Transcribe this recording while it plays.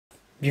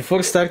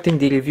Before starting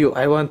the review,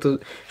 I want to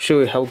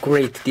show you how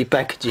great the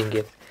packaging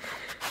is.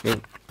 I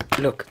mean,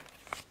 look.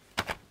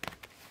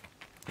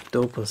 It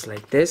opens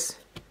like this.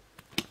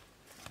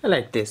 I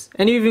like this.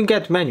 And you even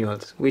get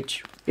manuals,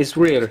 which is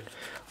rare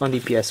on the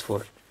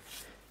PS4.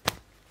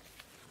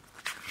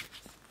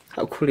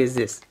 How cool is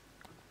this?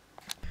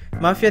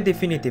 Mafia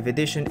Definitive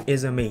Edition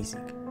is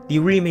amazing. The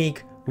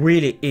remake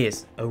really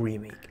is a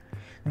remake.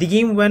 The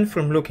game went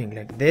from looking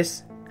like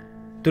this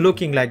to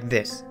looking like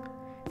this.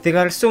 There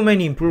are so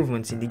many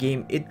improvements in the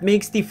game, it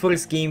makes the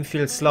first game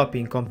feel sloppy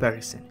in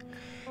comparison.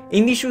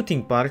 In the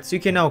shooting parts you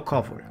can now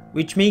cover,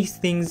 which makes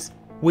things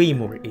way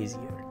more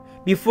easier.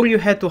 Before you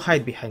had to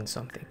hide behind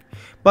something,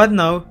 but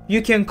now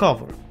you can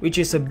cover, which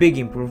is a big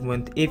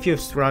improvement if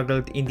you've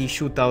struggled in the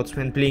shootouts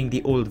when playing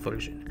the old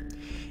version.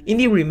 In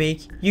the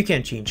remake you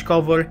can change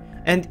cover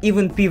and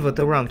even pivot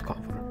around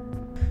cover.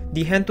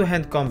 The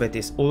hand-to-hand combat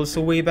is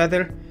also way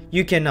better.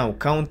 You can now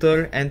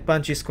counter and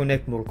punches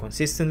connect more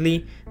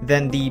consistently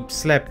than the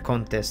slap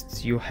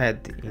contests you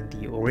had in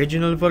the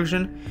original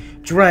version.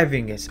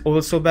 Driving is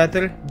also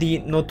better. The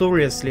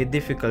notoriously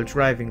difficult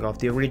driving of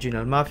the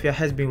original Mafia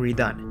has been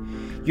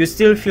redone. You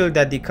still feel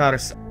that the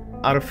cars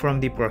are from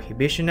the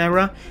Prohibition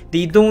era,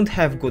 they don't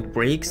have good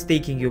brakes,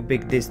 taking you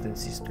big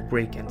distances to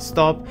brake and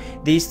stop,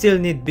 they still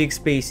need big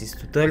spaces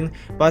to turn,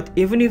 but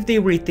even if they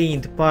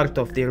retained part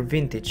of their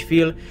vintage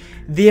feel,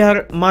 they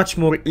are much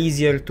more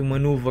easier to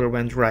maneuver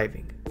when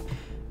driving,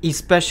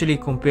 especially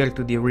compared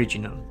to the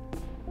original.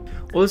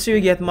 Also you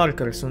get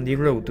markers on the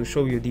road to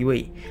show you the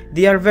way.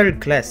 They are very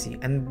classy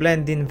and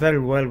blend in very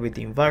well with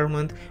the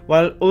environment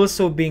while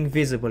also being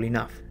visible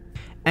enough.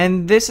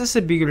 And this is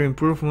a bigger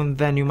improvement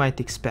than you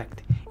might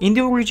expect. In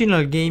the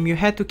original game you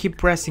had to keep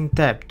pressing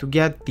tab to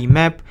get the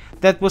map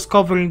that was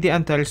covering the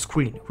entire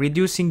screen,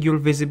 reducing your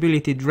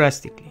visibility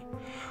drastically.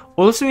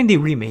 Also in the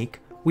remake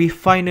we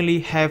finally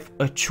have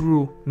a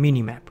true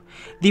minimap.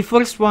 The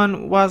first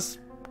one was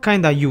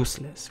kinda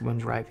useless when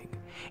driving.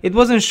 It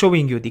wasn't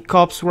showing you the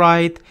cops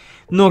right,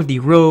 nor the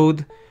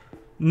road,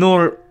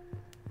 nor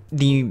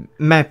the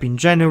map in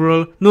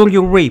general, nor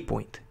your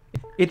waypoint.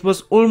 It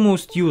was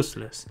almost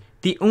useless.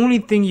 The only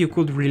thing you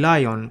could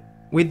rely on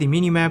with the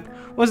minimap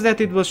was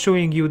that it was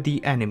showing you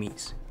the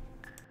enemies.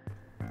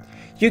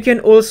 You can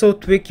also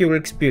tweak your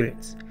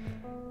experience.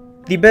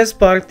 The best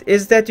part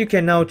is that you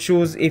can now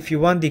choose if you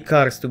want the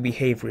cars to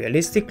behave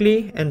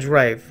realistically and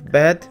drive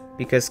bad,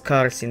 because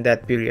cars in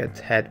that period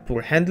had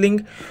poor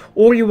handling,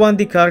 or you want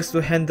the cars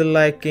to handle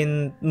like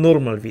in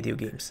normal video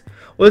games.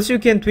 Also you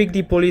can tweak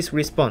the police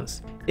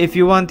response, if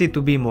you want it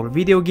to be more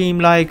video game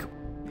like,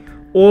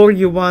 or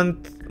you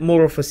want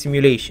more of a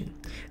simulation.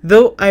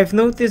 Though I've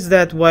noticed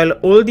that while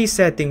all these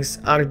settings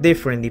are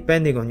different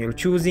depending on your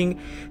choosing,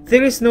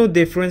 there is no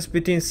difference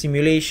between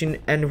simulation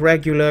and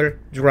regular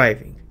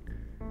driving,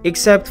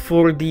 except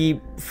for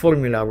the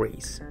formula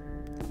race.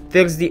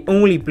 There's the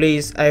only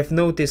place I've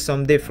noticed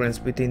some difference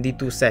between the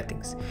two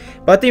settings,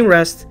 but in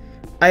rest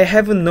I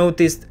haven't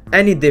noticed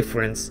any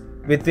difference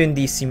between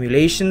the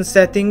simulation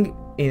setting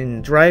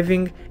in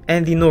driving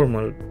and the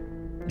normal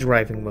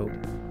driving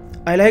mode.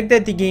 I like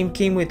that the game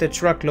came with a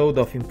truckload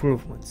of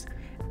improvements,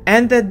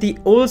 and that the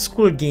old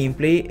school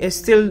gameplay is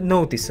still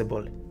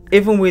noticeable,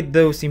 even with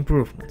those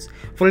improvements.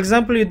 For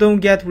example, you don't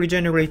get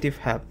regenerative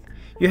health,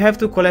 you have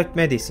to collect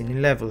medicine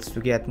in levels to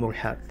get more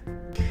health.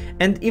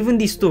 And even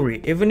the story,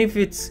 even if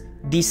it's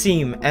the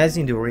same as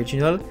in the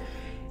original,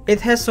 it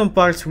has some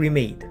parts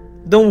remade.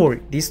 Don't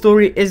worry, the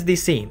story is the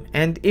same,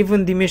 and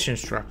even the mission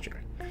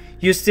structure.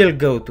 You still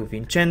go to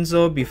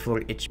Vincenzo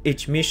before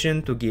each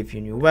mission to give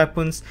you new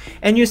weapons,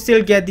 and you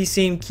still get the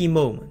same key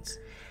moments.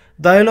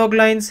 Dialogue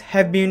lines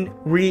have been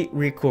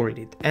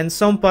re-recorded, and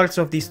some parts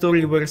of the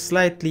story were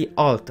slightly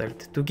altered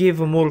to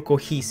give a more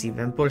cohesive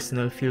and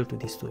personal feel to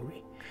the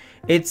story.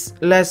 It's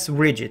less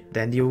rigid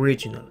than the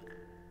original.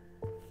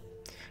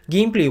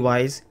 Gameplay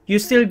wise, you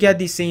still get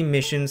the same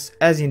missions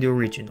as in the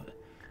original.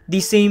 The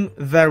same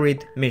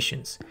varied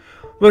missions,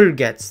 where you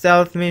get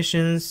stealth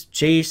missions,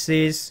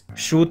 chases,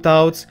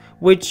 shootouts,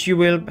 which you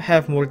will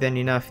have more than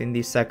enough in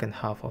the second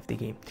half of the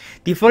game.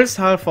 The first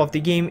half of the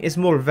game is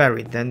more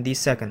varied than the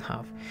second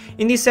half.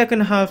 In the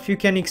second half you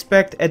can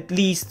expect at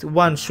least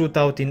one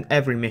shootout in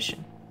every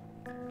mission.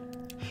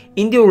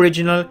 In the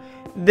original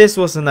this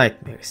was a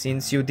nightmare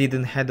since you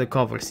didn't have a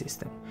cover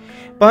system.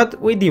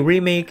 But with the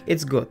remake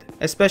it's good,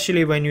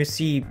 especially when you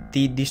see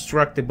the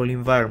destructible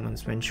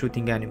environments when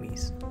shooting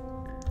enemies.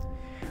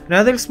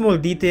 Another small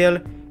detail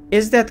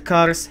is that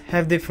cars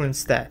have different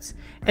stats,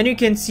 and you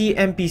can see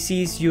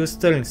NPCs use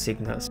turn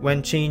signals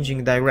when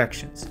changing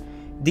directions.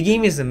 The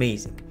game is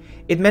amazing.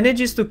 It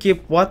manages to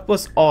keep what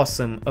was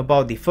awesome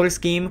about the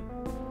first game.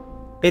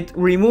 It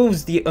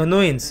removes the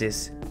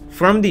annoyances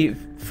from the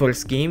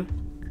first game,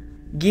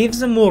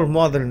 gives a more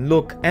modern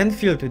look and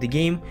feel to the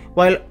game,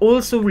 while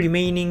also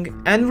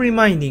remaining and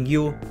reminding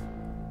you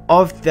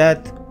of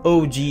that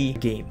OG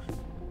game.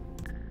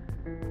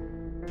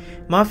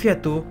 Mafia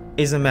 2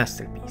 is a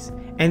masterpiece,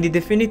 and the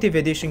Definitive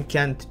Edition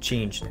can't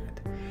change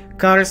that.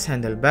 Cars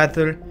handle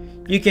better,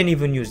 you can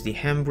even use the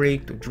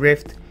handbrake to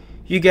drift,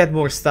 You get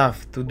more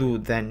stuff to do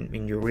than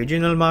in the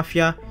original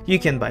Mafia. You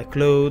can buy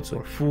clothes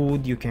or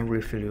food, you can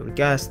refill your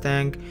gas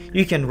tank,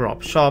 you can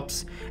rob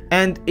shops,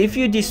 and if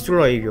you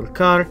destroy your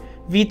car,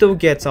 Vito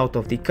gets out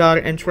of the car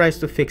and tries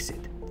to fix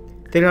it.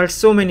 There are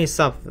so many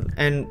subtle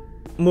and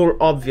more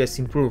obvious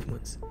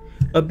improvements.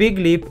 A big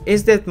leap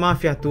is that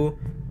Mafia 2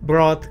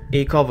 brought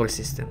a cover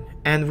system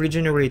and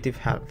regenerative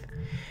health,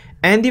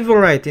 and the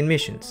variety in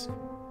missions.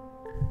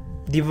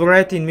 The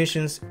variety in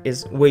missions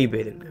is way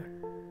bigger.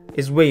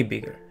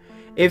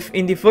 If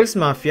in the first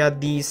Mafia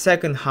the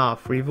second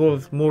half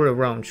revolved more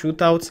around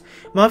shootouts,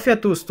 Mafia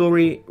 2's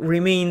story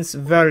remains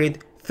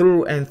varied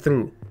through and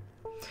through.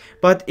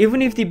 But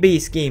even if the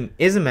base game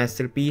is a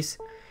masterpiece,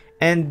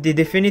 and the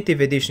definitive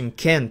edition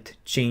can't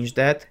change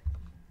that,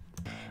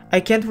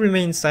 I can't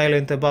remain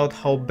silent about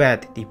how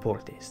bad the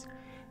port is.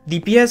 The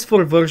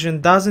PS4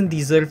 version doesn't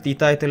deserve the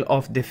title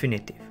of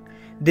definitive.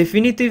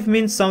 Definitive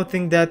means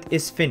something that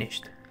is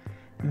finished.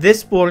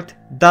 This port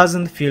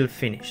doesn't feel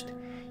finished.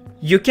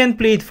 You can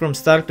play it from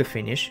start to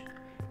finish,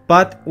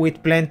 but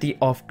with plenty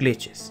of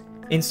glitches.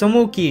 In some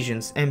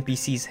occasions,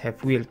 NPCs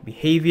have weird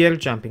behavior,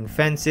 jumping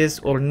fences,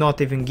 or not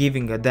even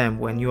giving a damn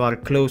when you are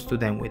close to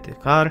them with the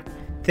car.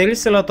 There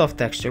is a lot of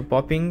texture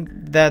popping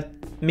that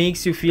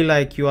makes you feel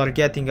like you are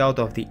getting out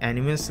of the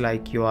enemies,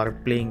 like you are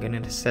playing an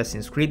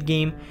Assassin's Creed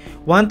game.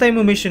 One time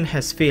a mission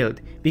has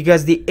failed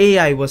because the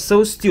AI was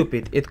so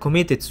stupid it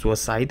committed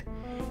suicide.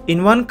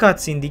 In one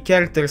cutscene the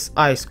character's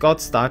eyes got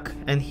stuck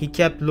and he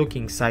kept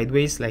looking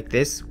sideways like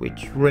this,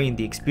 which ruined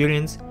the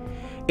experience.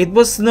 It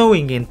was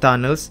snowing in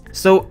tunnels,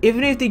 so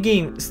even if the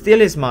game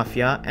still is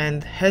Mafia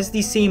and has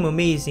the same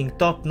amazing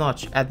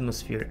top-notch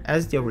atmosphere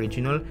as the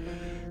original,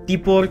 the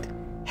port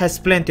has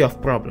plenty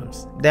of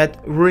problems that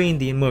ruin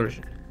the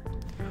immersion.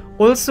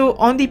 Also,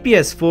 on the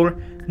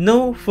PS4,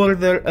 no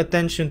further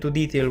attention to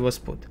detail was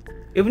put.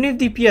 Even if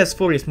the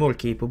PS4 is more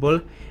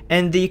capable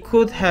and they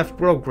could have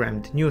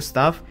programmed new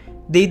stuff,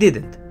 they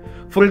didn't.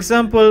 For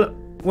example,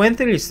 when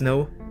there is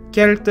snow,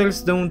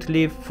 characters don't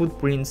leave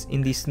footprints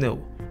in the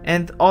snow,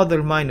 and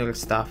other minor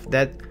stuff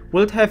that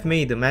would have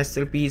made the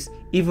masterpiece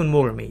even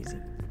more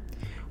amazing.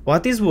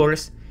 What is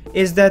worse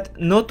is that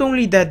not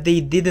only that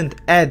they didn't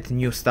add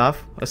new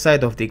stuff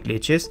aside of the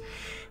glitches,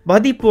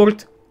 but the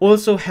port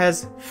also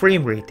has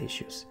frame rate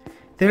issues.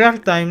 There are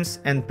times,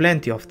 and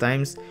plenty of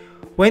times,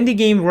 when the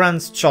game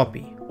runs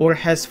choppy or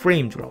has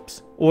frame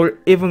drops or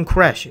even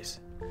crashes.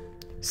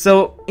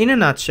 So, in a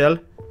nutshell,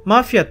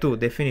 Mafia 2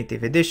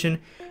 Definitive Edition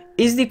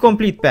is the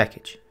complete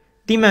package,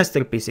 the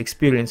masterpiece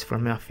experience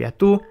from Mafia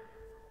 2,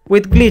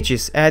 with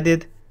glitches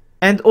added,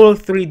 and all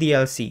 3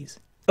 DLCs.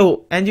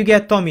 Oh, and you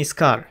get Tommy's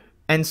car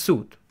and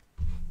suit.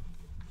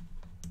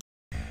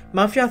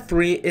 Mafia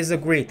 3 is a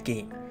great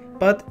game,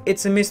 but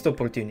it's a missed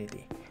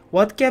opportunity.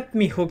 What kept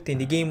me hooked in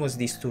the game was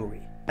the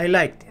story. I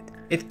liked it.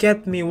 It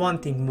kept me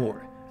wanting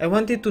more. I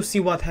wanted to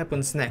see what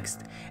happens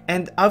next,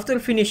 and after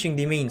finishing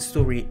the main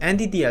story and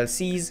the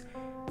DLCs,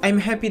 I'm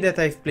happy that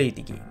I've played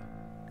the game.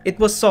 It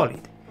was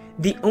solid.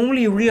 The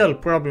only real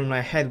problem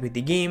I had with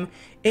the game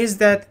is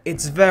that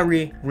it's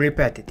very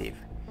repetitive.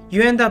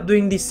 You end up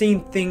doing the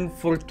same thing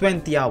for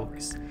 20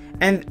 hours,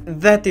 and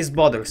that is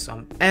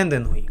bothersome and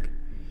annoying.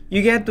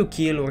 You get to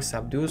kill or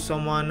subdue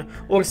someone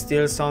or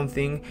steal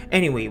something,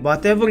 anyway,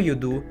 whatever you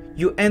do,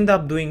 you end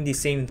up doing the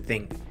same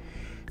thing.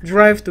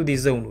 Drive to the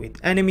zone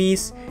with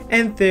enemies,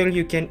 and there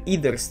you can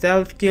either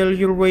stealth kill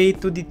your way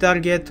to the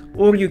target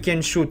or you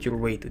can shoot your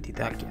way to the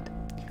target.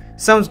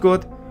 Sounds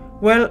good?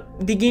 Well,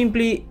 the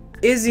gameplay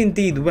is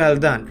indeed well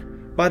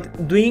done,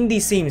 but doing the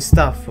same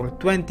stuff for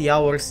 20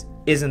 hours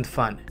isn't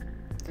fun.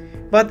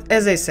 But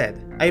as I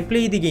said, I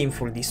played the game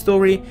for the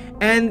story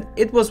and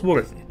it was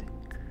worth it.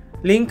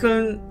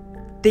 Lincoln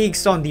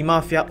takes on the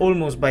Mafia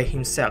almost by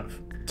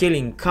himself,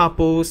 killing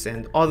capos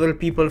and other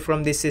people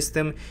from the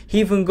system. He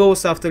even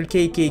goes after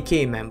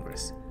KKK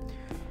members.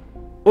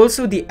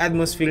 Also, the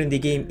atmosphere in the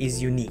game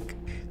is unique.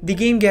 The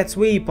game gets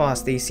way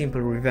past a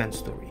simple revenge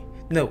story.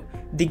 No,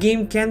 the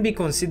game can be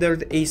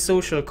considered a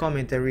social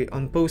commentary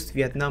on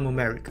post-Vietnam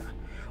America.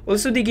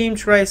 Also, the game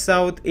tries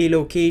out a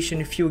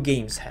location few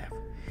games have.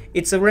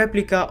 It's a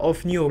replica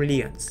of New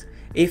Orleans,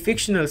 a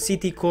fictional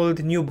city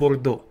called New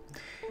Bordeaux.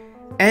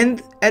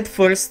 And at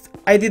first,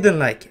 I didn't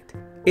like it.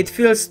 It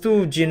feels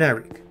too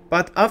generic,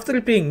 but after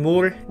playing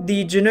more,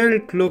 the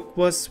generic look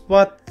was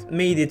what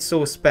made it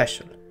so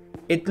special.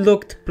 It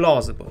looked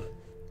plausible.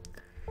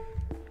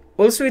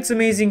 Also, it's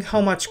amazing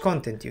how much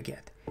content you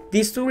get.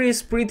 The story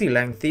is pretty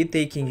lengthy,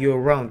 taking you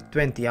around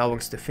 20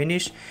 hours to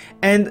finish,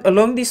 and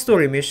along the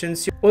story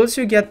missions you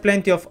also get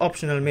plenty of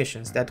optional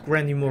missions that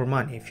grant you more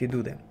money if you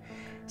do them.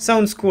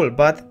 Sounds cool,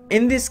 but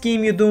in this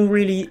game you don't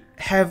really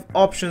have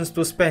options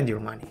to spend your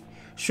money.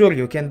 Sure,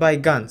 you can buy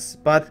guns,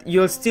 but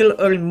you'll still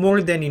earn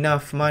more than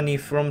enough money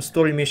from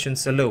story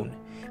missions alone,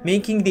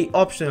 making the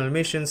optional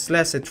missions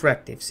less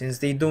attractive since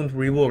they don't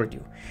reward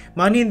you.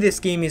 Money in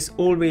this game is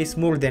always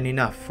more than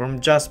enough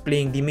from just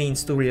playing the main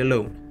story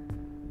alone.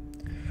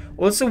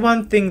 Also,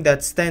 one thing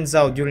that stands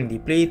out during the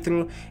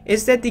playthrough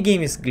is that the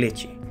game is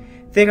glitchy.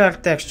 There are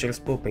textures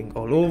popping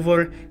all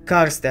over,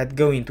 cars that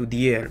go into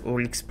the air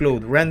or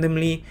explode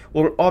randomly,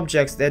 or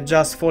objects that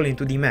just fall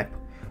into the map.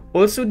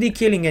 Also, the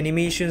killing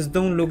animations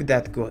don't look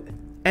that good.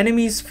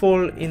 Enemies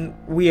fall in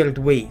weird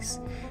ways.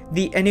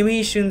 The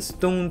animations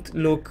don't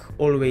look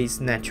always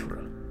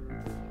natural.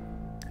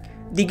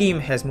 The game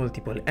has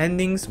multiple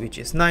endings, which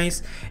is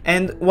nice,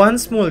 and one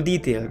small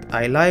detail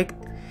I liked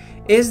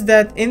is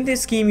that in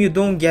this game you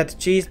don't get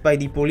chased by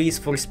the police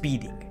for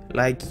speeding,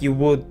 like you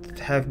would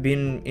have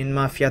been in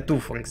Mafia 2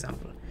 for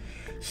example.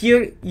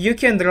 Here you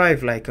can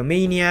drive like a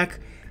maniac,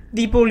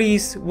 the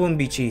police won't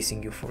be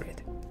chasing you for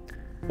it.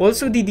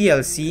 Also, the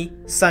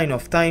DLC, Sign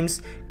of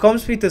Times,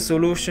 comes with a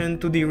solution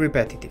to the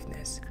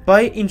repetitiveness,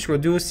 by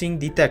introducing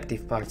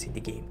detective parts in the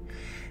game.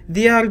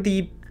 They are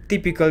the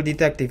typical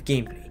detective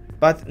gameplay,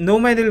 but no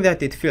matter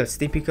that it feels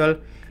typical,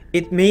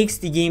 it makes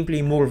the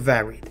gameplay more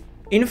varied.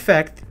 In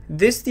fact,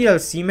 this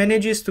DLC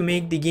manages to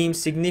make the game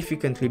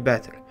significantly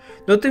better.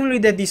 Not only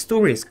that the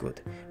story is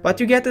good, but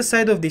you get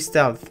aside of the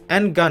stealth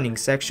and gunning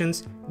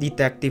sections,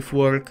 detective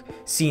work,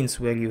 scenes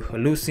where you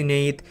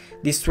hallucinate,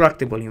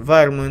 destructible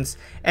environments,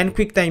 and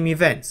quick time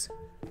events.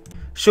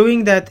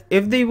 Showing that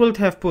if they would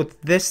have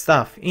put this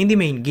stuff in the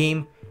main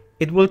game,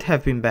 it would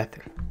have been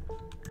better.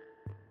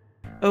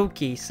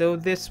 Okay, so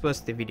this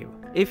was the video.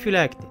 If you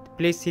liked it,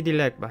 please hit the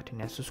like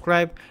button and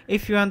subscribe.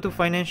 If you want to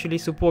financially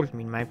support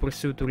me in my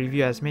pursuit to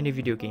review as many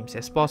video games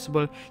as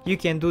possible, you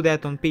can do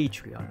that on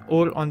Patreon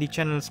or on the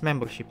channel's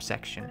membership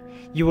section.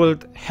 You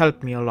would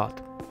help me a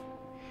lot.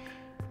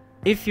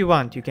 If you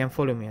want, you can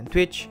follow me on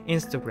Twitch,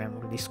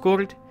 Instagram or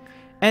Discord.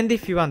 And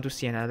if you want to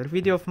see another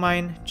video of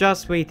mine,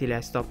 just wait till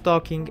I stop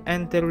talking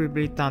and there will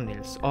be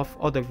thumbnails of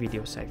other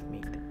videos I've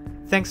made.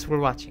 Thanks for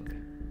watching.